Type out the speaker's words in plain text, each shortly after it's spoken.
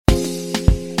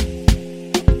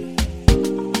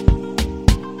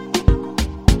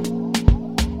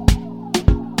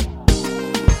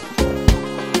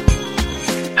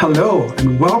Hello,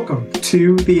 and welcome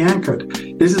to The Anchored.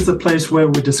 This is the place where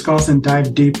we discuss and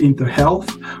dive deep into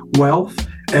health, wealth,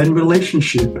 and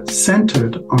relationship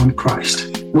centered on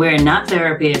Christ. We're not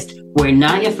therapists, we're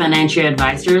not your financial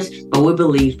advisors, but we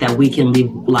believe that we can live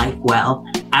life well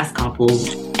as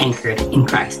couples anchored in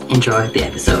Christ. Enjoy the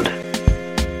episode.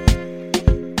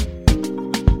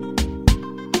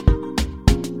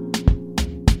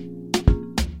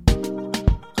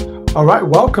 All right,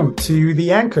 welcome to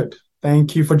The Anchored.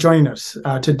 Thank you for joining us.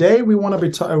 Today, we want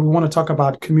to talk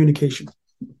about communication,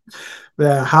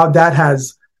 how that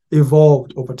has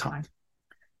evolved over time.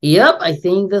 Yep, I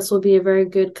think this will be a very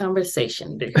good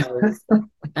conversation because,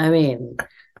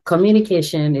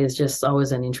 communication is just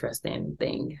always an interesting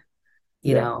thing,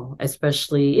 you know,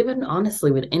 especially even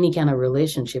honestly with any kind of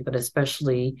relationship, but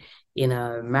especially in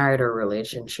a marital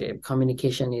relationship.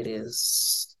 Communication, it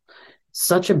is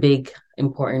such a big,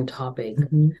 important topic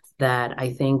that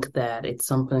I think that it's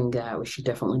something that we should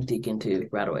definitely dig into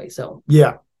right away. So,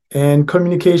 yeah, and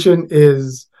communication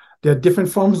there are different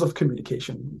forms of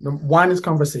communication. One is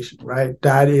conversation, right?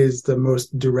 That is the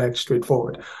most direct,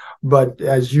 straightforward. But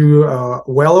as you are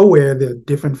well aware, there are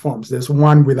different forms. There's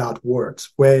one without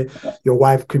words, where your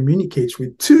wife communicates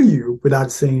to you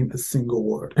without saying a single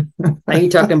word. Are you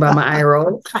talking about my eye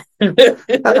roll?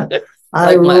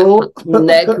 Eye roll,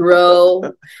 neck roll,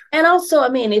 and also,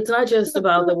 it's not just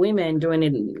about the women doing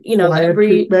it. You know,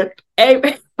 every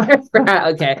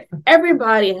okay,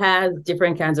 everybody has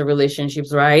different kinds of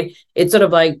relationships, right? It's sort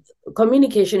of like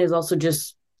communication is also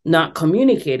just not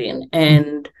communicating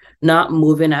and not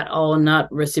moving at all, not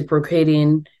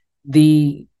reciprocating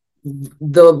the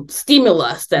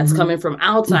stimulus that's coming from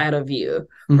outside of you,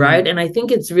 right? And I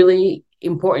think it's really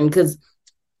important because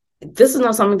this is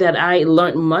not something that I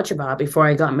learned much about before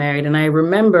I got married. And I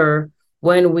remember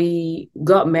when we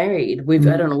got married, we've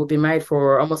been married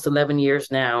for almost 11 years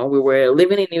now. We were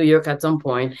living in New York at some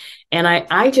point. And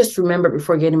I just remember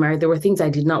before getting married, there were things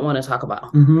I did not want to talk about.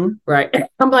 Right.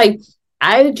 I'm like,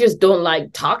 I just don't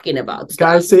like talking about stuff.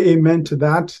 Guys, say amen to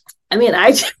that.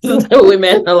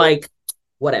 Women are like,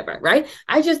 whatever, right?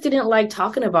 I just didn't like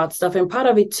talking about stuff. And part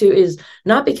of it too is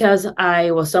not because I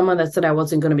was someone that said I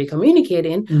wasn't going to be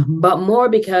communicating, but more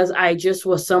because I just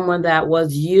was someone that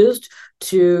was used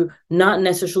to not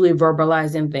necessarily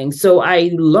verbalizing things. So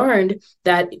I learned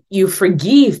that you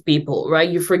forgive people, right?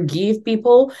 You forgive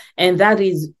people. And that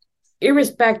is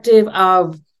irrespective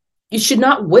of, you should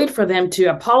not wait for them to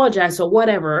apologize or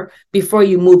whatever before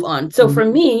you move on. So for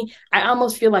me, I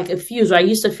almost feel like a fuse. I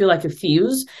used to feel like a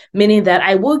fuse, meaning that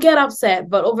I will get upset,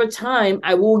 but over time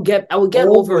I will get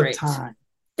over it.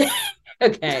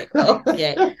 Okay.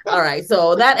 All right.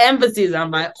 So that emphasis on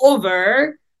my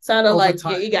over sounded over like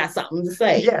you got something to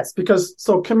say. Yes, because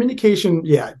communication,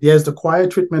 there's the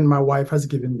quiet treatment my wife has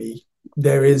given me.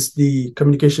 There is the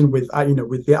communication with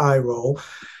the eye roll.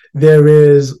 There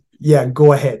is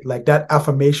go ahead, like that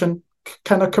affirmation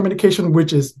kind of communication,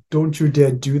 which is don't you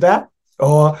dare do that,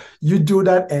 or you do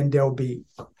that and there'll be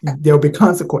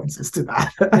consequences to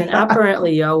that. And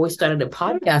apparently, we started a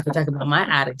podcast to talk about my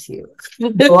attitude.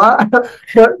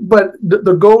 but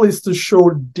the goal is to show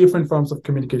different forms of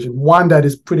communication. One that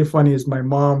is pretty funny is my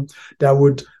mom that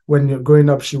would, when you're growing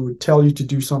up, she would tell you to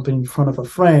do something in front of a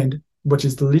friend, but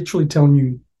she's literally telling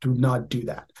you do not do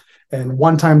that. And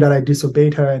one time that I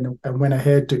disobeyed her and I went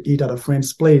ahead to eat at a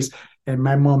friend's place, and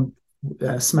my mom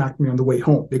smacked me on the way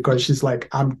home because she's like,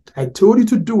 I told you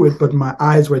to do it, but my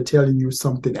eyes were telling you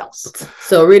something else.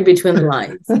 So read between the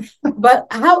lines. But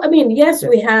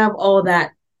we have all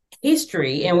that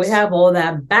history and we have all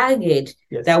that baggage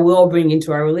that we all bring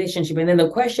into our relationship. And then the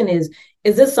question is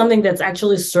this something that's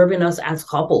actually serving us as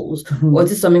couples, or is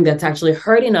this something that's actually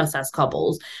hurting us as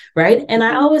couples, right? And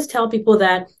I always tell people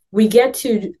that we get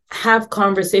to have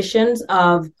conversations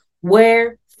of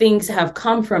where things have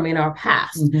come from in our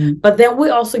past, but then we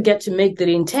also get to make the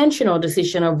intentional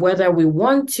decision of whether we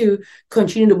want to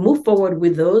continue to move forward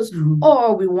with those,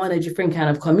 or we want a different kind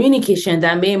of communication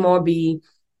that may be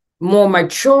more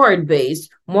matured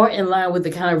based, more in line with the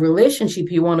kind of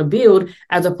relationship you want to build,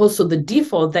 as opposed to the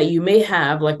default that you may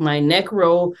have, like my neck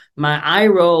roll, my eye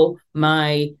roll,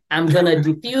 I'm going to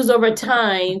diffuse over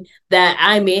time, that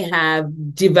I may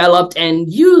have developed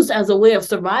and used as a way of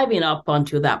surviving up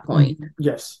until that point.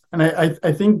 Yes. And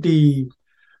I think the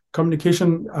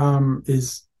communication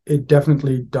it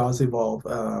definitely does evolve.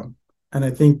 And I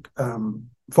think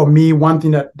for me, one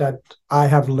thing that I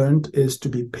have learned is to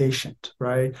be patient,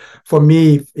 right? For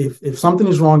me, if something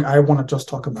is wrong, I want to just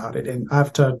talk about it. And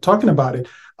after talking about it,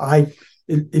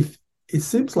 it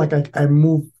seems like I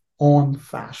move on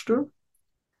faster.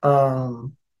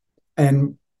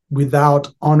 And without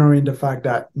honoring the fact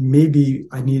that maybe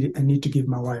I need to give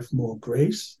my wife more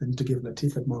grace. I need to give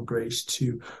Latifah more grace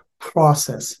to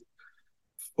process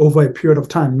over a period of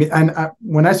time. And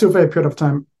when I say over a period of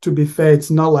time, to be fair, it's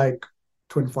not like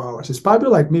 24 hours. It's probably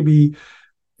like maybe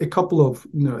a couple of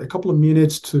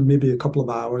minutes to maybe a couple of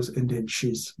hours, and then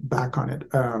she's back on it.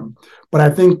 But I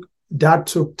think that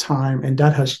took time, and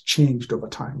that has changed over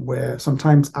time, where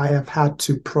sometimes I have had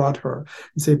to prod her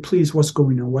and say, please, what's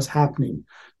going on? What's happening?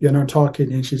 You're not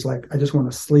talking. And she's like, I just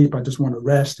want to sleep. I just want to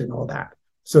rest and all that.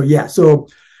 So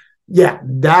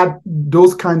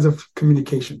those kinds of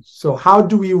communications. So how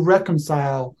do we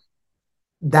reconcile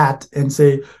that and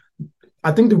say,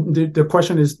 I think the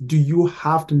question is, do you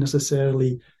have to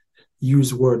necessarily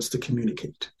use words to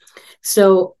communicate?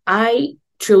 So I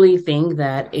truly think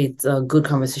that it's a good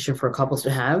conversation for couples to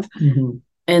have. Mm-hmm.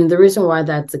 And the reason why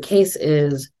that's the case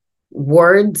is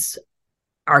words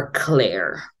are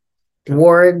clear. Okay.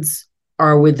 Words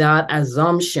are without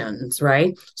assumptions,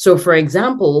 right? So for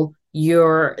example,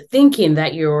 you're thinking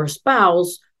that your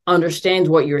spouse understands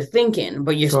what you're thinking,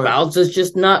 but your spouse is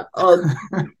just not a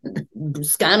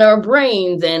scanner of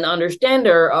brains and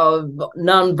understander of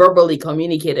non-verbally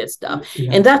communicated stuff. Yeah.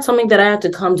 And that's something that I had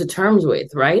to come to terms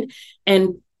with, right?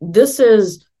 And this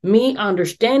is me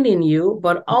understanding you,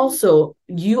 but also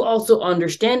you also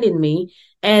understanding me,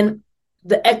 and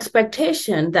the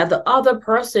expectation that the other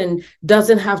person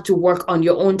doesn't have to work on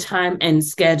your own time and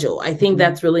schedule. I think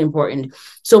that's really important.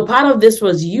 So part of this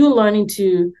was you learning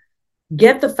to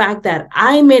get the fact that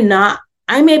I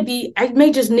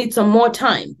may just need some more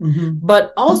time,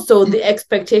 but also the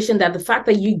expectation that the fact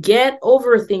that you get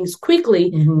over things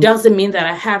quickly doesn't mean that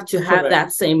I have to have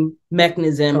that same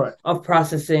mechanism of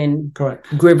processing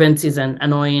grievances and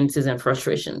annoyances and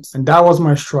frustrations. And that was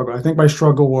my struggle. I think my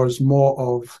struggle was more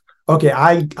of, okay,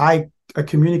 I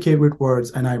communicate with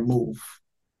words and I move.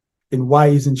 And why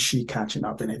isn't she catching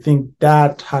up? And I think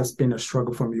that has been a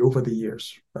struggle for me over the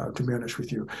years, to be honest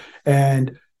with you.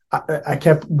 And I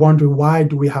kept wondering, why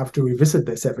do we have to revisit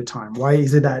this every time? Why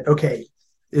is it that, okay,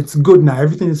 it's good now,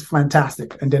 everything is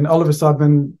fantastic, and then all of a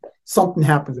sudden something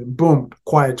happens and boom,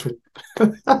 quiet.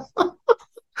 And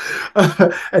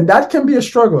that can be a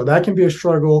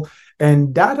struggle.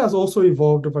 And that has also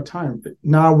evolved over time.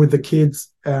 Now with the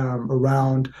kids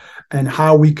around, and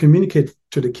how we communicate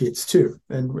to the kids too.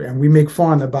 And we make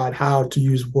fun about how to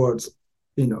use words,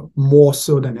 more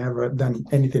so than ever, than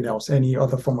anything else, any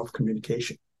other form of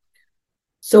communication.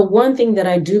 So one thing that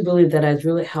I do believe that has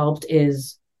really helped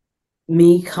is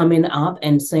me coming up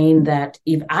and saying that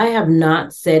if I have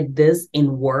not said this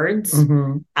in words,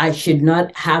 I should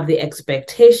not have the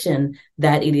expectation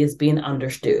that it is being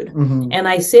understood. And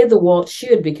I say the word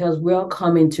should because we all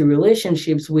come into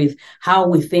relationships with how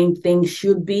we think things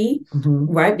should be,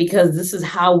 right? Because this is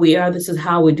how we are, this is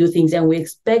how we do things, and we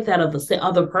expect that of the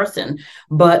other person.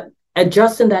 But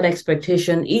adjusting that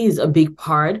expectation is a big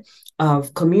part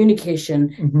of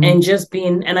communication and just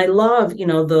being, and I love,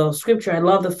 the scripture. I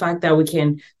love the fact that we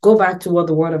can go back to what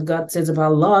the word of God says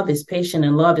about love is patient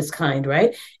and love is kind,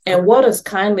 right? And what does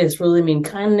kindness really mean?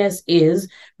 Kindness is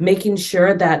making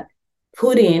sure that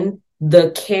putting the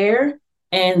care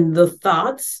and the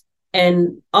thoughts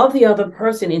and of the other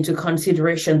person into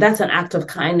consideration. That's an act of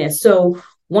kindness. So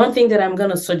one thing that I'm going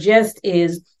to suggest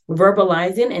is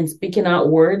verbalizing and speaking out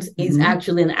words is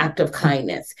actually an act of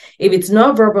kindness. If it's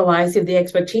not verbalized, if the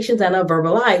expectations are not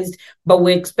verbalized, but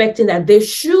we're expecting that they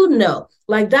should know,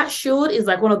 like that should is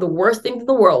like one of the worst things in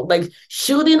the world, like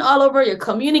shooting all over your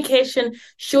communication,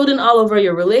 shooting all over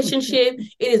your relationship.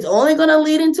 It is only going to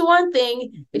lead into one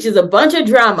thing, which is a bunch of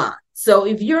drama. So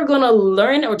if you're going to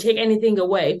learn or take anything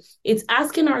away, it's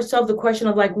asking ourselves the question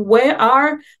of like,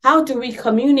 how do we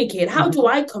communicate? How do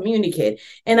I communicate?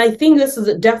 And I think this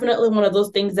is definitely one of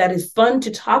those things that is fun to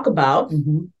talk about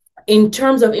in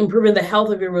terms of improving the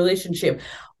health of your relationship.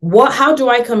 How do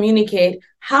I communicate?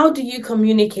 How do you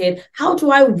communicate? How do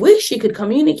I wish you could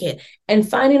communicate? And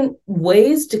finding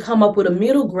ways to come up with a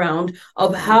middle ground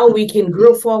of how we can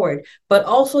grow forward, but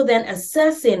also then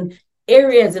assessing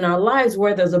areas in our lives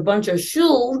where there's a bunch of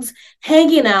shoulds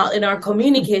hanging out in our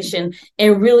communication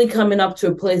and really coming up to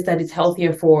a place that is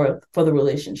healthier for the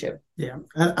relationship. Yeah.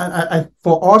 And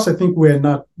for us, I think we're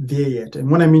not there yet. And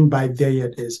what I mean by there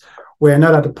yet is we're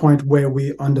not at the point where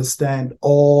we understand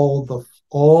all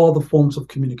the forms of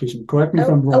communication. Correct me if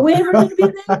I'm wrong. Are we ever going to be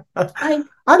there? I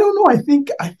don't know. I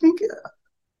think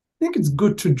it's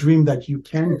good to dream that you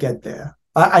can get there.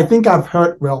 I think I've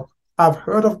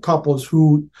heard of couples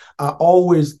who are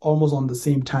always almost on the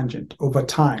same tangent over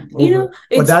time.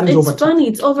 It's funny.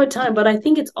 It's over time, but I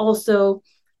think it's also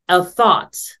a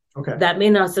thought that may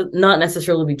not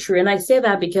necessarily be true. And I say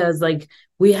that because like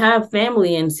we have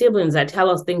family and siblings that tell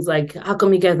us things like, how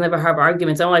come you guys never have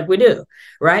arguments? I'm like, we do,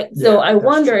 right? Yeah, so I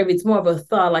wonder if it's more of a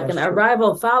thought, like an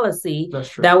arrival fallacy,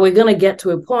 that we're going to get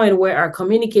to a point where our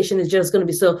communication is just going to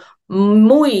be so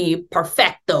muy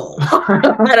perfecto.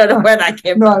 I don't know where that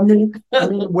came from. I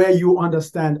mean, where you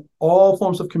understand all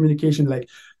forms of communication, like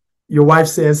your wife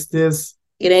says this,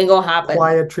 it ain't gonna happen.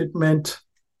 Quiet treatment.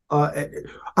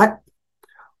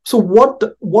 So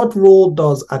what role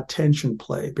does attention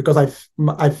play? Because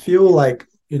I feel like,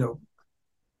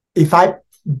 if I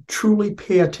truly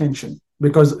pay attention,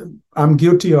 because I'm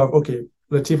guilty of, okay,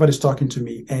 Latifah is talking to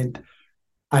me and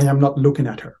I am not looking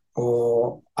at her,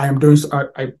 or I am doing,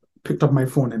 I picked up my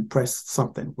phone and pressed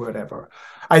something, whatever.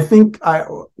 I think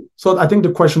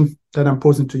the question that I'm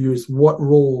posing to you is, what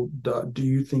role do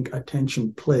you think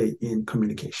attention play in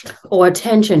communication? Oh,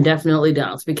 attention definitely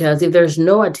does, because if there's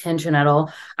no attention at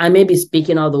all, I may be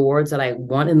speaking all the words that I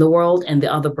want in the world and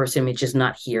the other person may just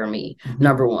not hear me. Mm-hmm.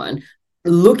 Number one.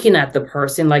 Looking at the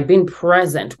person, like being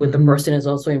present with the person, is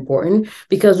also important,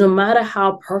 because no matter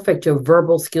how perfect your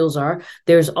verbal skills are,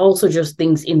 there's also just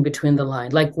things in between the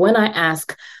line. Like when I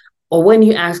ask, or when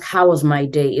you ask, how was my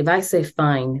day? If I say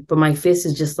fine, but my face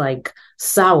is just like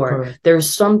sour, correct, there's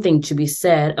something to be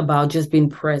said about just being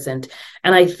present.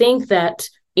 And I think that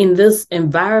in this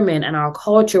environment and our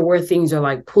culture where things are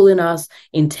like pulling us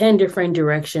in 10 different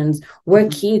directions, where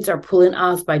kids are pulling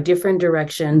us by different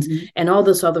directions and all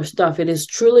this other stuff, it is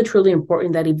truly, truly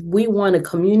important that if we want to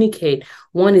communicate,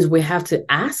 one is we have to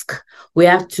ask, we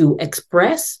have to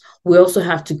express, we also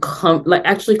have to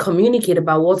actually communicate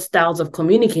about what styles of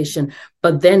communication,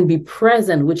 but then be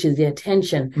present, which is the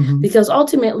attention. Because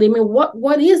ultimately, I mean,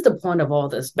 what is the point of all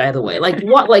this, by the way?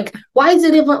 Why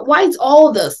is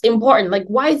all this important? Like,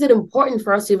 why is it important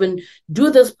for us to even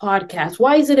do this podcast?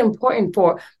 Why is it important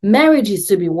for marriages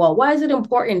to be well? Why is it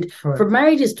important for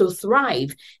marriages to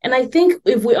thrive? And I think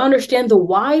if we understand the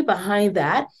why behind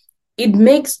that, it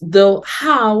makes the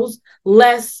hows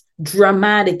less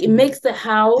dramatic. It makes the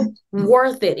how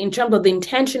worth it in terms of the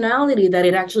intentionality that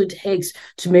it actually takes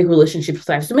to make relationships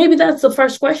thrive. So maybe that's the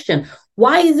first question.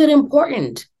 Why is it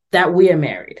important that we are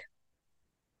married?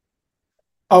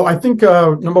 Oh, I think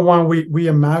number one, we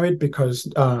are married because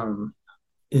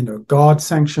God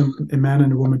sanctioned a man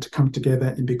and a woman to come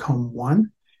together and become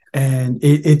one, and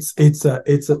it's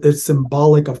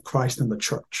symbolic of Christ and the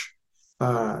church.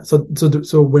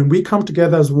 So when we come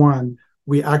together as one,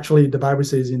 we actually, the Bible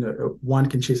says, one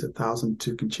can chase 1,000,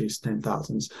 two can chase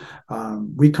 10,000.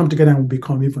 We come together and we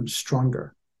become even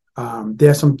stronger. There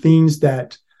are some things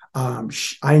that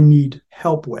I need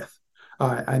help with.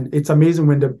 And it's amazing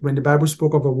when the Bible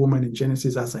spoke of a woman in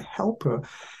Genesis as a helper,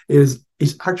 is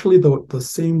actually the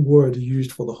same word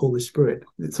used for the Holy Spirit.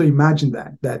 So imagine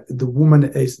that the woman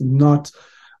is not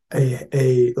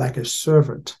like a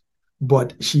servant,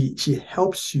 but she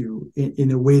helps you in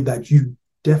a way that you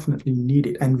definitely need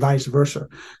it, and vice versa.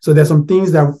 So there's some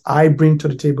things that I bring to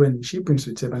the table and she brings to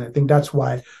the table, and I think that's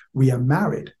why we are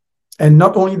married. And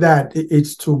not only that,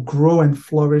 it's to grow and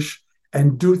flourish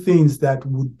and do things that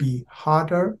would be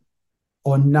harder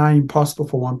or nigh impossible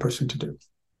for one person to do.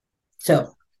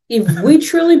 So if we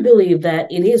truly believe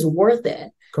that it is worth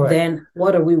it, then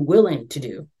what are we willing to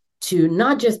do to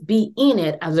not just be in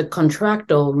it as a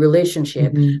contractual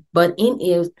relationship, but in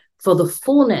it for the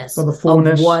fullness of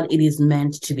what it is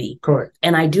meant to be. Correct.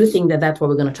 And I do think that that's what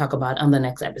we're going to talk about on the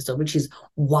next episode, which is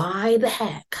why the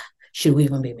heck should we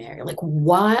even be married? Like,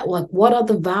 why? Like, what are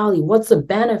the value? What's the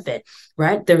benefit?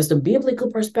 Right? There's the biblical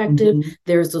perspective.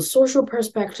 There's the social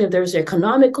perspective. There's the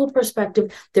economical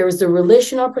perspective. There's the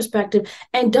relational perspective.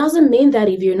 And doesn't mean that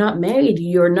if you're not married,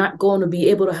 you're not going to be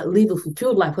able to live a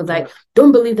fulfilled life. Because I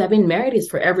don't believe that being married is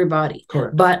for everybody.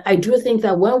 Correct. But I do think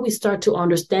that when we start to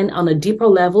understand on a deeper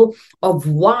level of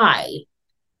why,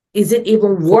 is it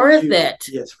even worth it?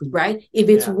 Yes. Right? If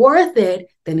it's worth it,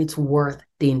 then it's worth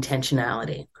the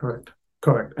intentionality. Correct.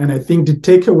 And I think the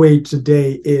takeaway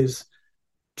today is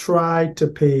try to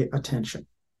pay attention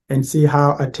and see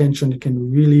how attention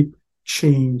can really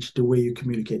change the way you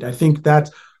communicate. I think that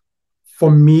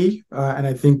for me, and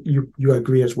I think you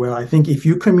agree as well, I think if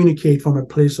you communicate from a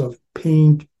place of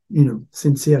paying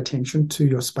sincere attention to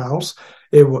your spouse,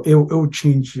 it will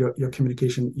change your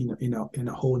communication in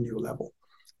a whole new level.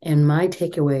 And my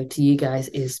takeaway to you guys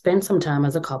is spend some time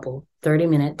as a couple, 30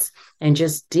 minutes, and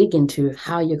just dig into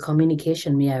how your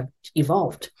communication may have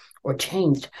evolved or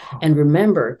changed. And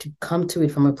remember to come to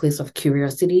it from a place of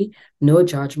curiosity, no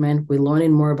judgment. We're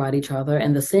learning more about each other.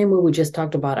 And the same way we just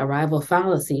talked about arrival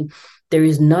fallacy, there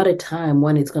is not a time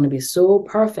when it's going to be so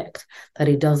perfect that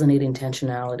it doesn't need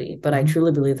intentionality. But I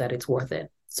truly believe that it's worth it.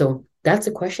 So that's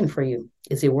a question for you.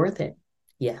 Is it worth it?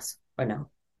 Yes or no?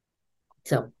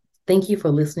 So thank you for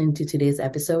listening to today's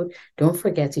episode. Don't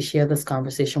forget to share this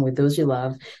conversation with those you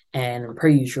love. And per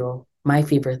usual, my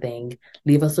favorite thing,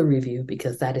 leave us a review,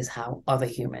 because that is how other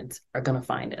humans are going to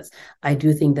find us. I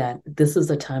do think that this is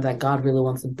a time that God really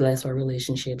wants to bless our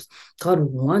relationships. God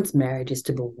wants marriages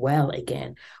to be well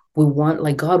again.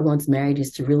 God wants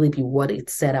marriages to really be what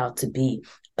it's set out to be.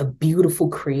 A beautiful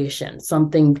creation,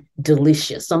 something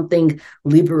delicious, something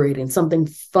liberating, something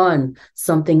fun,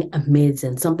 something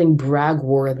amazing, something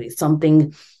brag-worthy,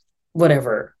 something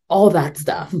whatever, all that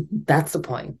stuff. That's the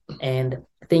point. And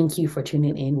thank you for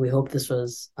tuning in. We hope this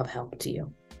was of help to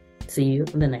you. See you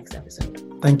in the next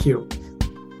episode. Thank you.